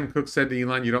think Tim Cook said to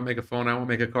Elon, you don't make a phone, I won't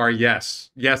make a car? Yes.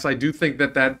 Yes, I do think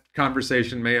that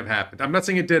conversation may have happened. I'm not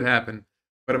saying it did happen,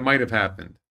 but it might have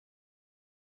happened.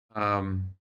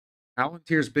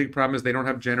 Palantir's big problem is they don't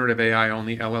have generative AI,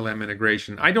 only LLM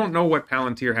integration. I don't know what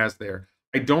Palantir has there.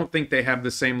 I don't think they have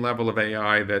the same level of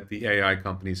AI that the AI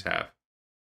companies have.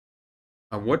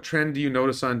 What trend do you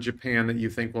notice on Japan that you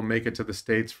think will make it to the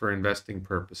States for investing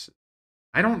purposes?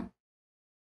 I don't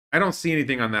see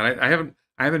anything on that.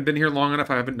 I haven't been here long enough.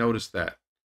 I haven't noticed that.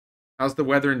 How's the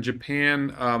weather in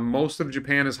Japan? Most of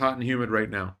Japan is hot and humid right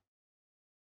now.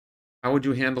 How would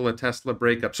you handle a Tesla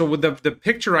breakup? So with the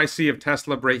picture I see of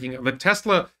Tesla breaking, the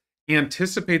Tesla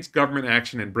anticipates government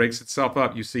action and breaks itself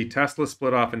up. You see Tesla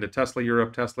split off into Tesla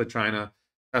Europe, Tesla China,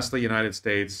 Tesla United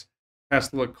States,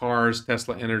 Tesla cars,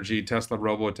 Tesla energy, Tesla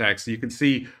robotaxi. You can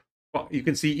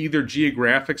see either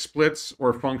geographic splits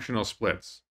or functional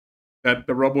splits. That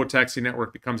the robotaxi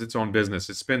network becomes its own business.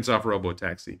 It spins off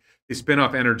robotaxi. They spin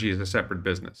off energy as a separate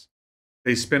business.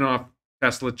 They spin off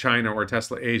Tesla China or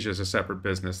Tesla Asia as a separate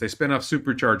business. They spin off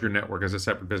Supercharger Network as a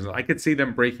separate business. I could see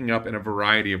them breaking up in a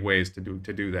variety of ways to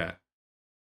do that.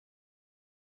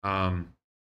 I'm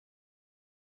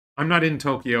not in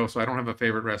Tokyo, so I don't have a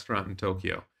favorite restaurant in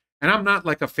Tokyo. And I'm not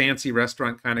like a fancy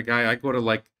restaurant kind of guy. I go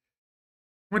to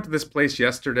went to this place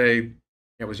yesterday.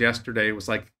 It was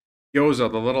like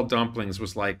gyoza, the little dumplings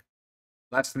was like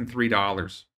less than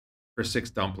 $3 for 6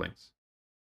 dumplings.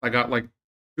 I got like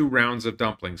 2 rounds of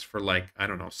dumplings for like, I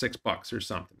don't know, $6 or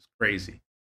something. It's crazy.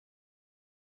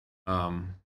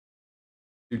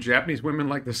 Do Japanese women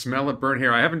like the smell of burnt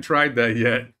hair? I haven't tried that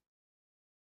yet.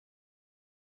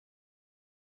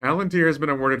 Palantir has been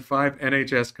awarded 5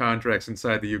 NHS contracts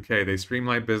inside the UK. They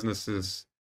streamline businesses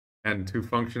and to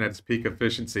function at its peak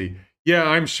efficiency. Yeah,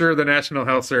 I'm sure the National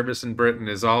Health Service in Britain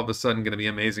is all of a sudden going to be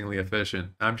amazingly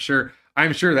efficient. I'm sure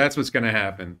that's what's going to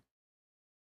happen.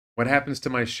 What happens to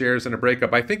my shares in a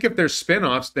breakup? I think if there's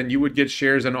spin-offs, then you would get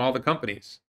shares in all the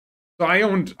companies. So I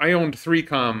owned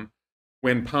 3Com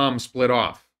when Palm split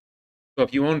off. So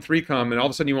if you own 3Com and all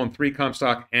of a sudden you own 3Com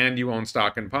stock and you own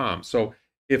stock in Palm. So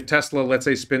if Tesla, let's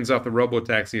say, spins off the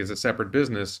robotaxi as a separate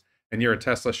business and you're a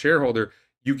Tesla shareholder,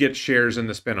 you get shares in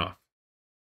the spinoff.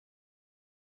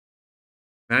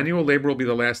 Manual labor will be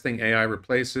the last thing AI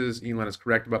replaces. Elon is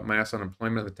correct about mass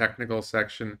unemployment. The technical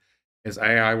section is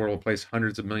AI will replace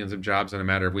hundreds of millions of jobs in a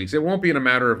matter of weeks. It won't be in a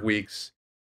matter of weeks.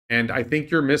 And I think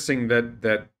you're missing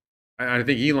that I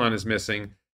think Elon is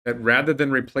missing that rather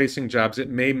than replacing jobs, it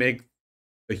may make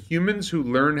the humans who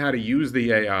learn how to use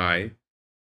the AI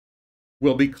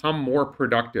will become more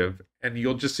productive, and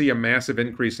you'll just see a massive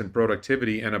increase in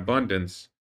productivity and abundance.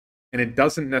 And it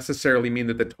doesn't necessarily mean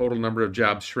that the total number of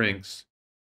jobs shrinks.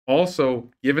 Also,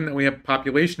 given that we have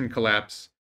population collapse,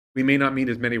 we may not need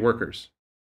as many workers.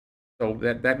 So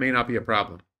that may not be a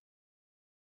problem.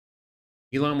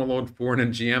 Elon will load Ford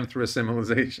and GM through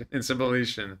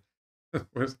assimilation.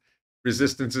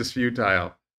 Resistance is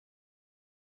futile.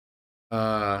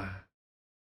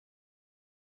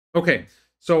 Okay.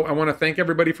 So I want to thank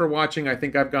everybody for watching. I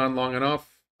think I've gone long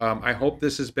enough. I hope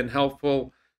this has been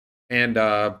helpful. And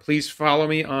please follow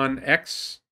me on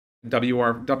X,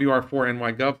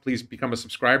 WR4NYGov. Please become a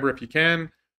subscriber if you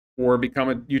can, or become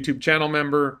a YouTube channel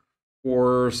member,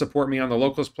 or support me on the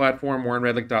Locals platform,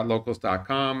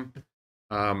 warrenredlich.locals.com.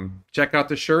 Check out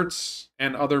the shirts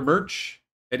and other merch.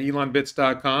 at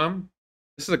elonbits.com.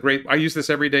 This is a great, I use this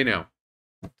every day now.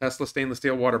 Tesla stainless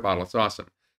steel water bottle. It's awesome.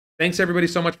 Thanks everybody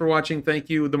so much for watching. Thank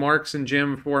you, the Marks and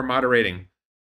Jim, for moderating.